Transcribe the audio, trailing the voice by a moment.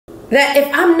that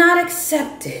if I'm not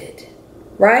accepted,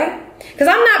 right? Because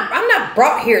I'm not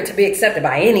brought here to be accepted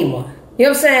by anyone. You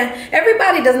know what I'm saying?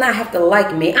 Everybody does not have to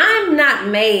like me. I'm not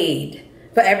made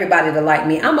for everybody to like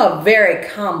me. I'm a very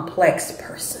complex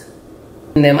person.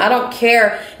 I don't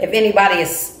care if anybody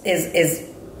is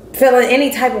feeling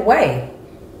any type of way,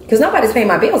 because nobody's paying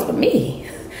my bills but me.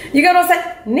 You get what I'm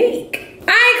saying? Neek.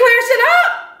 I ain't clearing shit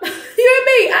up. You and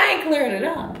me, I ain't clearing it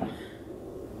up.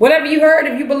 Whatever you heard,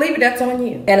 if you believe it, that's on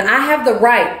you. And I have the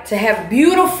right to have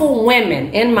beautiful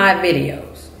women in my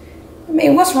videos. I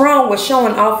mean, what's wrong with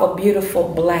showing off a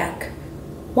beautiful black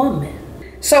woman?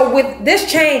 So with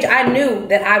this change, I knew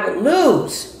that I would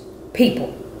lose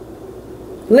people.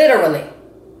 Literally.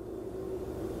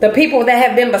 The people that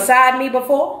have been beside me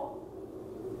before.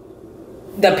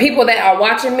 The people that are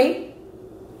watching me.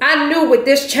 I knew with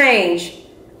this change,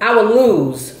 I would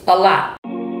lose a lot.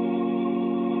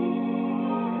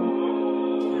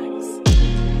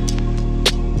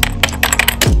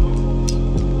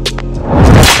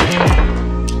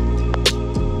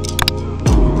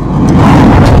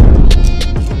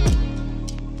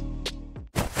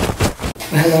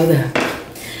 Hello there.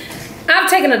 I've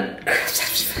taken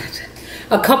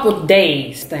a couple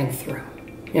days to think through. You know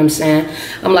what I'm saying?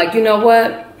 I'm like, you know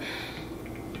what?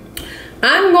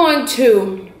 I'm going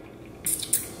to,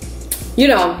 you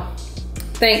know,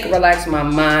 think, relax my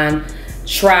mind,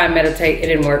 try and meditate. It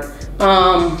didn't work.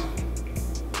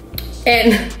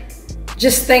 And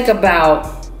just think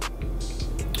about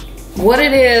what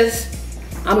it is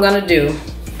I'm gonna do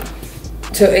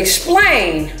to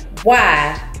explain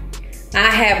why I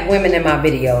have women in my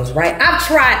videos, right? I've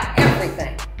tried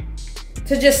everything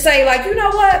to just say, like, you know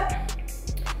what?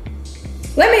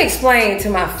 Let me explain to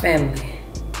my family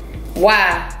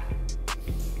why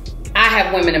I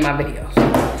have women in my videos.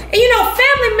 And you know,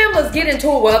 family members get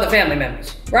into it with other family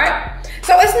members, right?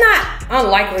 So it's not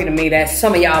unlikely to me that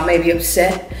some of y'all may be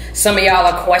upset. Some of y'all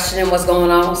are questioning what's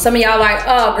going on. Some of y'all like,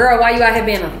 oh girl, why you out here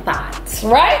being a thought,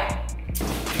 right?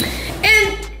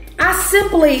 And I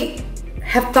simply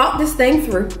have thought this thing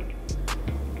through.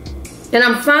 And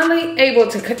I'm finally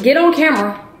able to get on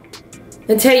camera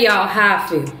and tell y'all how I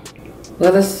feel.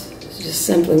 Well, it's just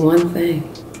simply one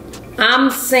thing.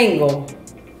 I'm single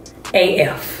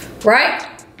AF, right?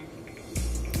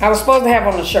 I was supposed to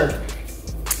have on a shirt.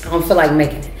 I don't feel like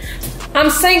making it. I'm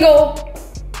single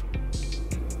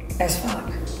as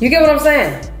fuck. You get what I'm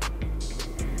saying?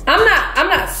 I'm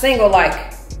not single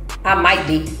like I might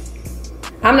be.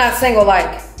 I'm not single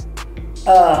like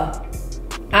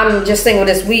I'm just single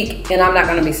this week and I'm not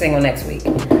gonna be single next week.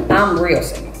 I'm real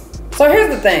single. So here's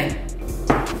the thing.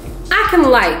 I can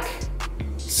like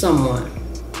someone,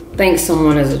 think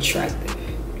someone is attractive.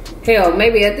 Hell,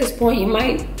 maybe at this point you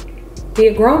might be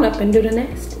a grown up and do the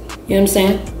nasty. You know what I'm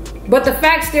saying? But the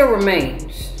fact still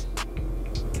remains.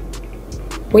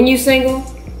 When you single,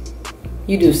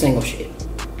 you do single shit.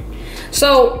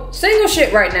 So single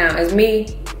shit right now is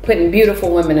me putting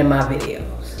beautiful women in my videos.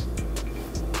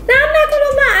 Now I'm not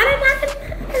gonna lie,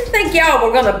 I didn't think y'all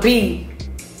were gonna be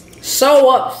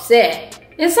so upset.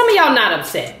 And some of y'all not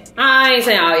upset. I ain't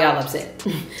saying all y'all upset.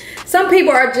 Some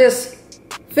people are just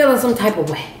feeling some type of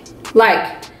way.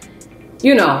 Like,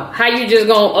 you know, how you just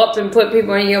gonna up and put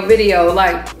people in your video.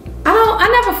 Like,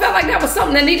 I never felt like that was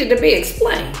something that needed to be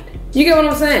explained. You get what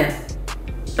I'm saying?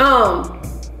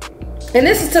 And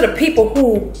this is to the people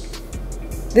who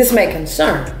this may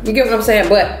concern. You get what I'm saying?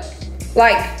 But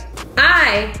like,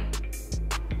 I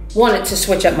wanted to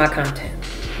switch up my content,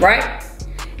 right?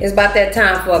 It's about that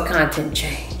time for a content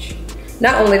change.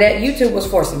 Not only that, YouTube was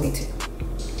forcing me to.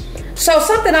 So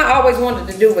something I always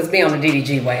wanted to do was be on the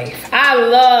DDG wave. I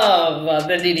love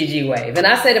the DDG wave. And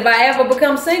I said, if I ever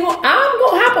become single, I'm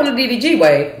gonna hop on the DDG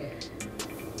wave.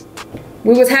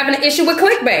 We was having an issue with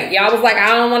clickbait. Y'all was like,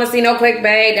 I don't wanna see no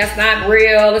clickbait. That's not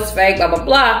real, it's fake, blah, blah,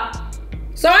 blah.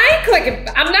 So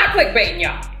I'm not clickbaiting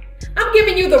y'all. I'm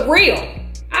giving you the real.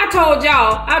 I told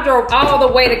y'all, I drove all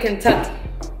the way to Kentucky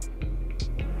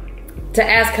to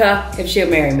ask her if she'll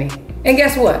marry me. And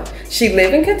guess what? She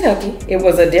lived in Kentucky. It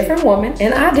was a different woman.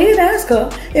 And I did ask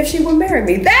her if she would marry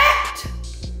me. That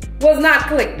was not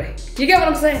clickbait. You get what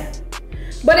I'm saying?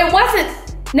 But it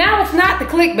wasn't, now it's not the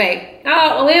clickbait.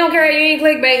 Oh, well, we don't care, you ain't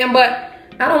clickbaiting, but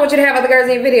I don't want you to have other girls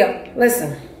in your video.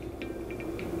 Listen.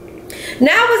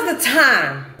 Now is the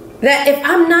time that if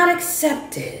I'm not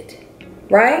accepted,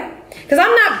 right? Because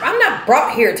I'm not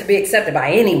brought here to be accepted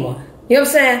by anyone. You know what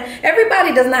I'm saying?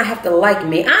 Everybody does not have to like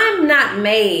me. I'm not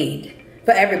made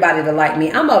for everybody to like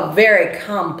me. I'm a very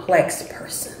complex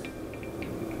person,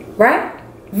 right?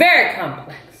 Very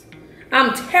complex.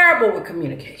 I'm terrible with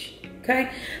communication. okay?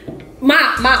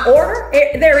 My order,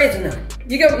 there is none.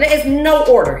 There's no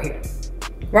order here,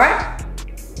 right?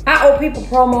 I owe people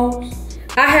promos.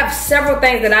 I have several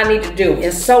things that I need to do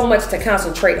and so much to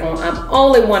concentrate on. I'm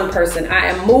only one person. I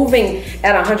am moving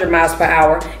at 100 miles per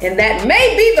hour, and that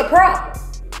may be the problem.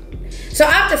 So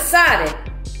I've decided,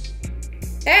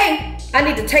 A, I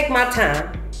need to take my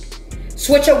time,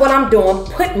 switch up what I'm doing,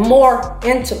 put more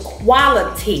into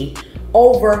quality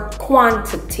over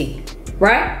quantity,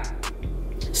 right?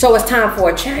 So it's time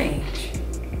for a change.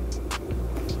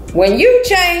 When you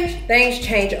change, things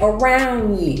change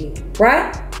around you,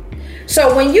 right?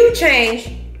 So when you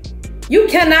change, you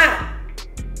cannot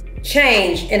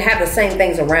change and have the same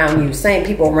things around you, same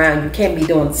people around you can't be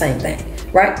doing the same thing,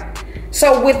 right?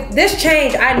 So with this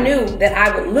change, I knew that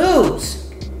I would lose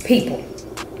people,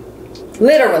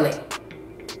 literally.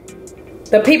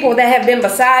 The people that have been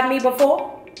beside me before,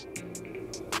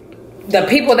 the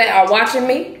people that are watching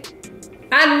me,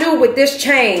 I knew with this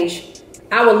change,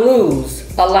 I would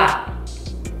lose a lot.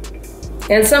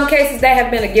 In some cases, that have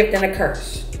been a gift and a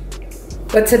curse.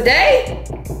 But today,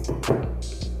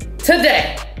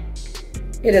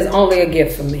 it is only a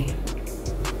gift for me.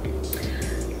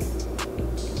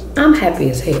 I'm happy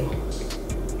as hell.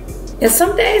 And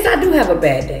some days I do have a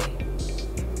bad day.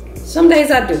 Some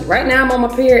days I do. Right now I'm on my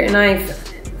period and I ain't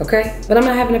feeling it, okay? But I'm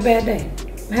not having a bad day.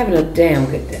 I'm having a damn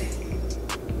good day.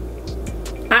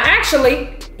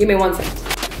 Give me one second.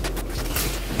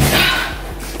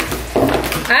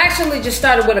 I actually just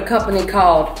started with a company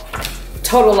called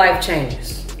Total Life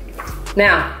Changes.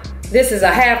 Now, this is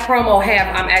a half promo,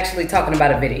 half I'm actually talking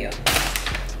about a video.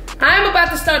 I'm about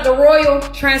to start the Royal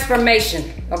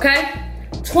Transformation, okay?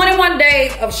 21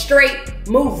 days of straight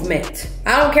movement.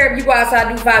 I don't care if you go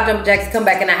outside, do 5 jump jacks, come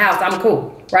back in the house, I'm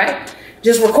cool, right?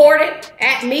 Just record it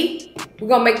at me. We're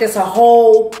gonna make this a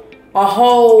whole, I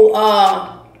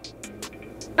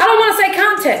don't wanna say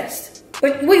contest,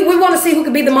 but we wanna see who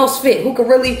could be the most fit, who could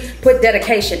really put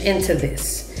dedication into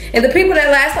this. And the people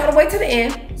that last all the way to the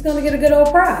end is gonna get a good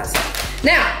old prize.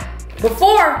 Now,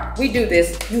 before we do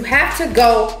this, you have to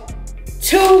go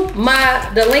to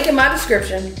the link in my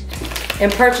description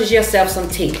and purchase yourself some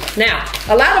tea. Now,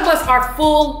 a lot of us are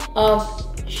full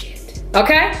of shit,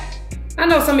 okay? I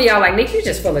know some of y'all like, Nick, you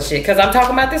just full of shit because I'm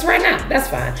talking about this right now. That's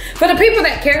fine. For the people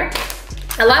that care,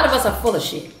 a lot of us are full of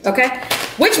shit, okay?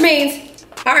 Which means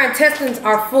our intestines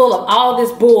are full of all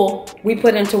this bull we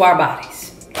put into our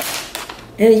bodies.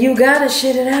 And you gotta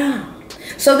shit it out.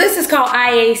 So this is called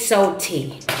IASO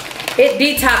tea. It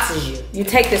detoxes you. You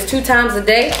take this 2 times a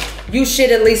day. You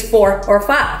shit at least 4 or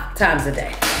 5 times a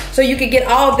day. So you can get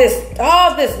all this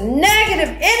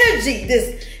negative energy,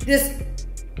 this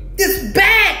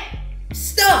bad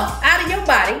stuff out of your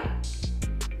body,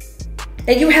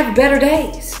 and you have better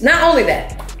days. Not only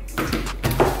that,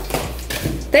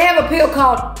 they have a pill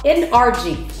called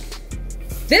NEEKG.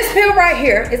 This pill right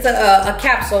here, it's a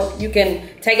capsule. You can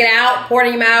take it out, pour it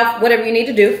in your mouth, whatever you need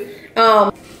to do.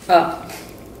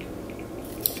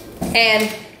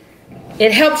 And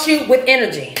it helps you with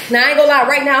energy. Now, I ain't gonna lie,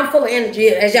 right now I'm full of energy,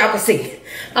 as y'all can see.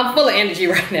 I'm full of energy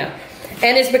right now.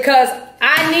 And it's because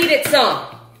I needed some.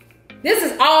 This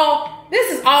is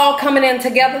all coming in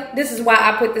together. This is why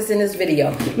I put this in this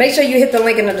video. Make sure you hit the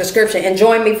link in the description and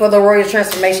join me for the Royal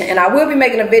Transformation. And I will be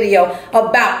making a video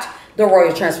about the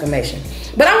Royal Transformation.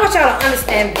 But I want y'all to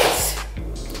understand this.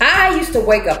 I used to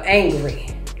wake up angry.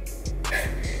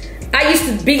 I used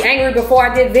to be angry before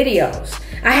I did videos.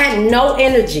 I had no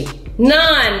energy.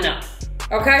 None.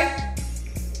 Okay?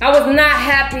 I was not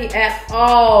happy at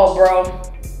all, bro.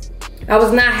 I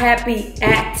was not happy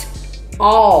at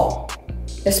all.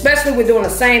 Especially with doing the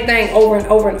same thing over and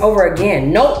over and over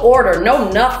again. No order, no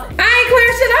nothing. I ain't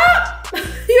clearing shit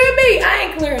up. You and me, I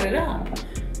ain't clearing it up.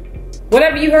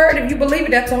 Whatever you heard, if you believe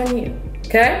it, that's on you.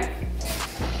 Okay?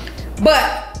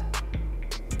 But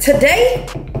today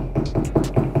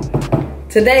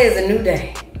is a new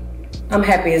day. I'm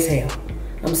happy as hell.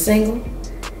 I'm single.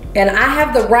 And I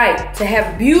have the right to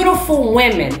have beautiful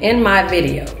women in my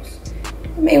videos.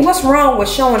 I mean, what's wrong with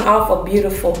showing off a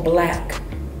beautiful black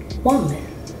woman?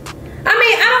 I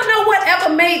mean, I don't know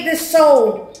whatever made this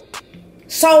so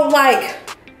like,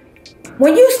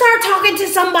 when you start talking to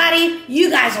somebody, you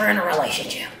guys are in a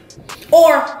relationship.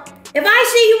 Or if I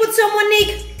see you with someone,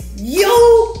 Nick,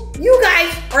 you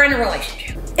guys are in a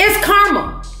relationship. It's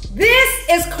karma. This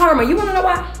is karma. You wanna know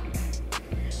why?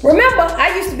 Remember,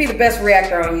 I used to be the best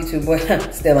reactor on YouTube,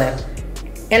 but still am.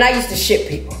 And I used to ship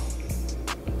people.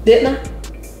 Didn't I?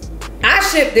 I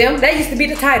shipped them. That used to be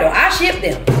the title. I shipped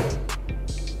them.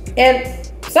 And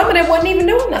some of them wasn't even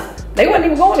doing nothing. They wasn't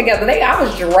even going together. I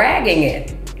was dragging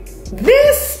it.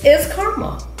 This is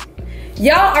karma.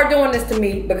 Y'all are doing this to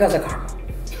me because of karma.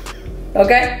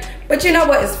 Okay? But you know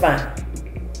what? It's fine.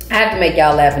 I have to make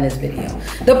y'all laugh in this video.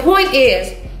 The point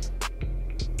is,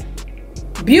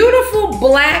 beautiful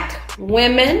black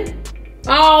women,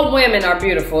 all women are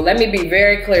beautiful. Let me be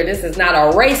very clear. This is not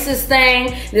a racist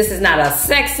thing. This is not a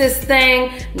sexist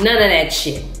thing. None of that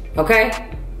shit. Okay?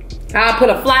 I'll put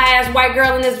a fly ass white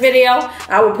girl in this video.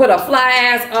 I will put a fly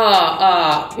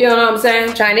ass, you know what I'm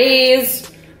saying? Chinese,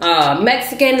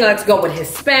 Mexican, let's go with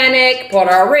Hispanic,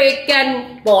 Puerto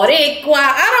Rican, Boricua.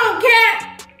 I don't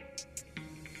care.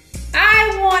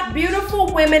 I want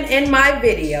beautiful women in my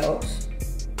videos.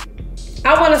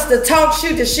 I want us to talk,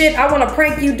 shoot the shit. I want to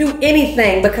prank you, do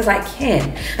anything because I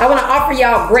can. I want to offer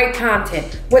y'all great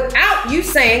content without you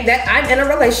saying that I'm in a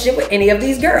relationship with any of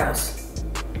these girls.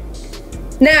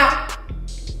 Now,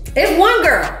 it's one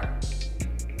girl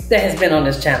that has been on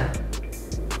this channel.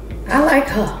 I like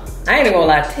her. I ain't even gonna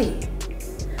lie to you.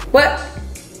 But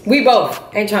we both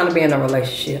ain't trying to be in a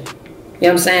relationship. You know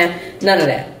what I'm saying? None of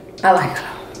that. I like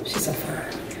her. She's so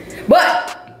fine.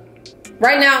 But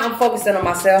right now, I'm focusing on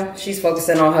myself. She's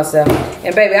focusing on herself.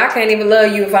 And baby, I can't even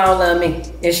love you if I don't love me.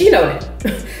 And she know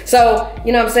that. So,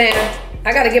 you know what I'm saying?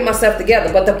 I got to get myself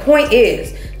together. But the point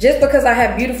is, just because I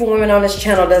have beautiful women on this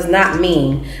channel does not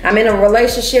mean I'm in a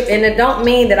relationship. And it don't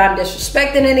mean that I'm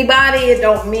disrespecting anybody. It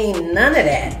don't mean none of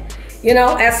that. You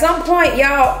know, at some point,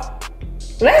 y'all,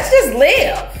 let's just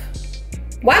live.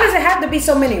 Why does it have to be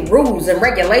so many rules and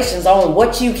regulations on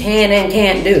what you can and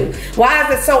can't do? Why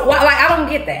is it so, like, I don't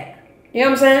get that. You know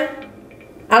what I'm saying?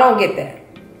 I don't get that.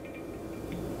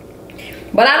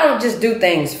 But I don't just do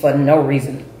things for no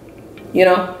reason. You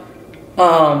know?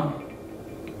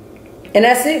 And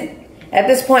that's it. At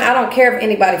this point, I don't care if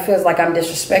anybody feels like I'm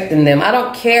disrespecting them. I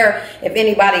don't care if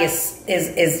anybody is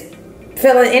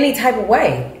feeling any type of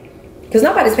way. Because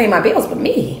nobody's paying my bills but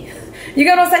me. You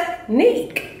get what I'm saying?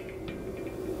 Neek.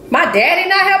 My daddy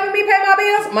not helping me pay my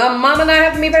bills. My mama not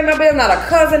helping me pay my bills. Not a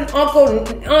cousin, uncle,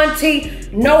 auntie,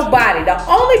 nobody. The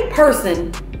only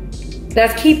person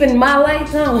that's keeping my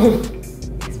lights on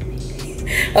is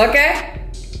me. Okay?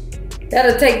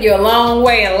 That'll take you a long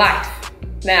way in life.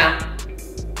 Now,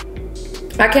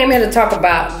 I came here to talk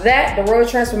about that. The road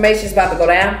transformation is about to go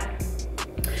down.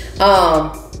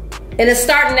 And it's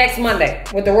starting next Monday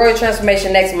with the royal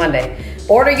transformation next Monday.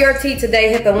 Order your tea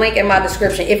today. Hit the link in my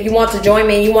description. If you want to join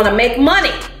me and you want to make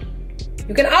money,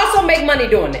 you can also make money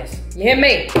doing this. You hear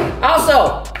me?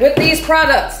 Also, with these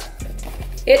products,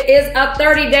 it is a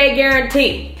 30-day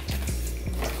guarantee.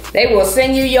 They will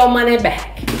send you your money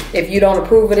back if you don't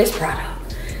approve of this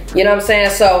product. You know what I'm saying?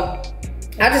 So,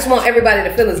 I just want everybody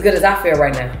to feel as good as I feel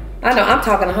right now. I know I'm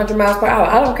talking 100 miles per hour.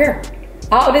 I don't care.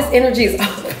 All this energy is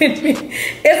all up in me.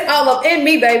 It's all up in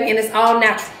me, baby, and it's all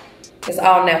natural. It's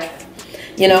all natural.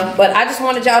 You know, but I just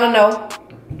wanted y'all to know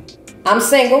I'm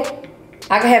single.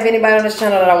 I can have anybody on this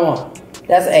channel that I want.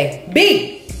 That's A.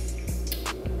 B,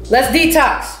 let's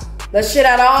detox. Let's shit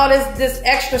out all this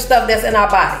extra stuff that's in our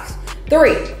bodies.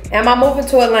 3, am I moving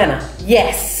to Atlanta?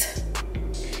 Yes.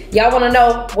 Y'all want to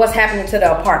know what's happening to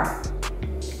the apartment?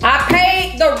 I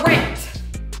paid the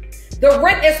rent. The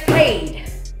rent is paid.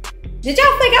 Did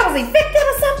y'all think I was evicted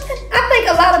or something? I think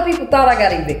a lot of people thought I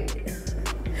got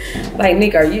evicted. Like,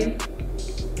 Nick, are you?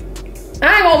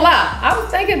 I ain't gonna lie. I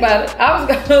was thinking about it.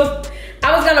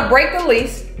 I was gonna break the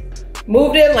lease,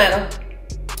 move to Atlanta,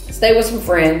 stay with some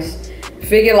friends,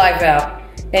 figure life out,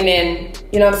 and then,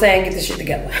 you know what I'm saying, get this shit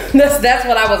together. That's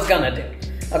what I was gonna do.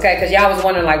 Okay, because y'all was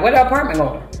wondering, like, where the apartment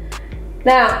going?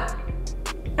 Now,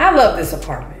 I love this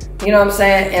apartment. You know what I'm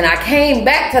saying? And I came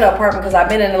back to the apartment because I've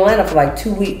been in Atlanta for like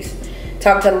 2 weeks.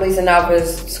 Talked to the leasing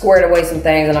office, squared away some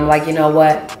things, and I'm like, you know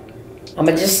what? I'm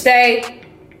gonna just stay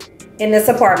in this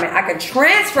apartment. I could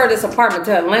transfer this apartment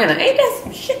to Atlanta. Ain't that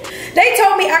some shit? They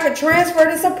told me I could transfer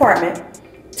this apartment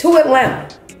to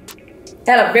Atlanta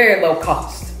at a very low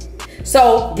cost.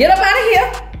 So get up out of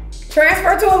here,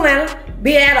 transfer to Atlanta,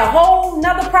 be at a whole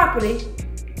nother property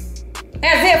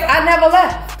as if I never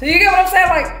left. Do you get what I'm saying?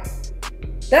 Like,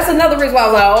 that's another reason why I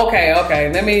was like,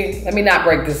 okay, let me not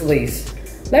break this lease.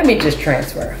 Let me just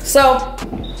transfer. So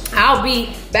I'll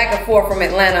be back and forth from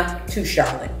Atlanta to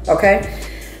Charlotte, okay?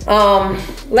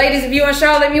 Ladies, if you in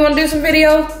Charlotte, if you want to do some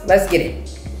videos, let's get it.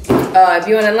 If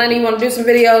you in Atlanta, you want to do some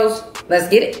videos, let's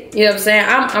get it. You know what I'm saying?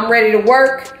 I'm ready to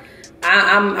work.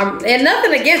 I'm and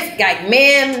nothing against like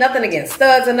men, nothing against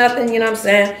studs or nothing. You know what I'm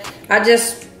saying? I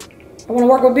want to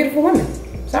work with beautiful women.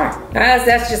 Sorry,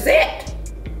 that's just it.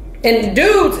 And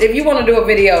dudes, if you want to do a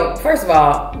video, first of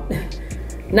all,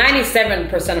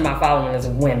 97% of my following is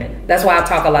women. That's why I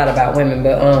talk a lot about women.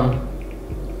 But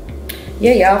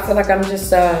yeah, y'all feel like I'm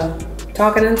just talking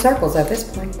talking in circles at this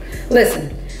point.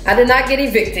 Listen, I did not get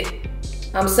evicted.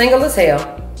 I'm single as hell.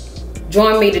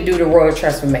 Join me to do the royal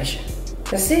transformation.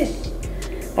 That's it.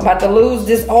 I'm about to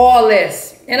lose all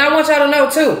this. And I want y'all to know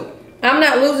too, I'm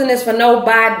not losing this for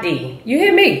nobody. You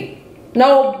hear me?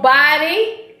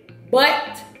 Nobody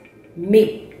but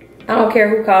me. I don't care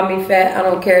who called me fat. I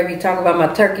don't care if you talk about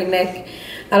my turkey neck.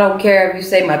 I don't care if you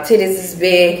say my titties is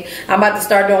big. I'm about to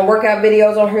start doing workout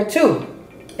videos on here too.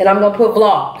 And I'm gonna put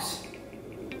vlogs.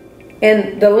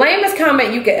 And the lamest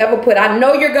comment you could ever put, I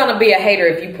know you're gonna be a hater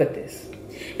if you put this.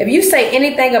 If you say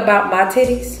anything about my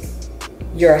titties,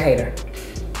 you're a hater.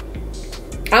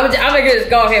 I'm gonna just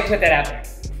go ahead and put that out there.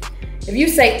 If you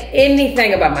say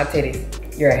anything about my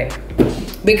titties, you're a hater.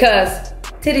 Because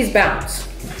titties bounce.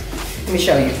 Let me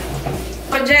show you.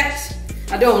 My jacks,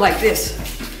 I do them like this.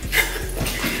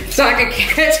 So I can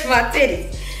catch my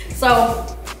titties.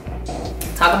 So,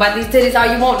 talk about these titties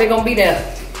all you want, they're gonna be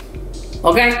there.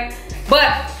 Okay?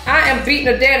 But I am beating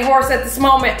a dead horse at this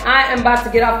moment. I am about to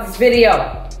get off this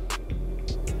video.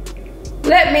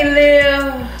 Let me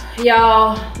live,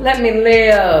 y'all. Let me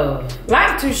live.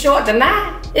 Life too short to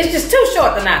not. It's just too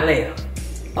short to not live.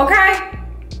 Okay?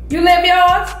 You live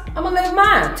yours, I'm gonna live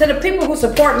mine. To the people who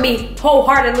support me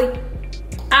wholeheartedly,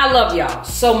 I love y'all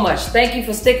so much. Thank you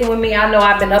for sticking with me. I know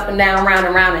I've been up and down, round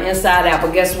and round, and inside out,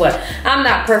 but guess what? I'm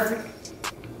not perfect.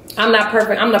 I'm not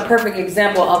perfect. I'm the perfect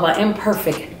example of an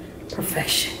imperfect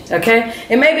perfection, okay?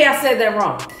 And maybe I said that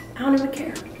wrong. I don't even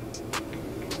care.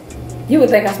 You would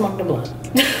think I smoked the blunt.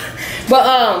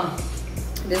 But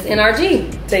this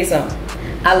NRG, say something.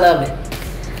 I love it.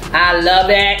 I love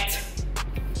it.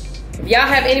 If y'all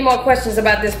have any more questions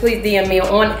about this, please DM me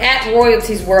on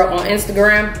 @royaltiesworld on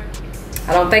Instagram.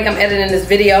 I don't think I'm editing this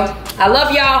video. I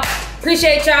love y'all.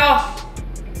 Appreciate y'all.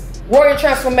 Royal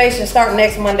transformation starting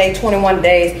next Monday, 21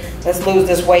 days. Let's lose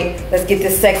this weight. Let's get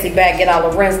this sexy back, get all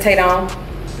the rinse tate on.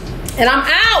 And I'm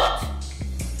out.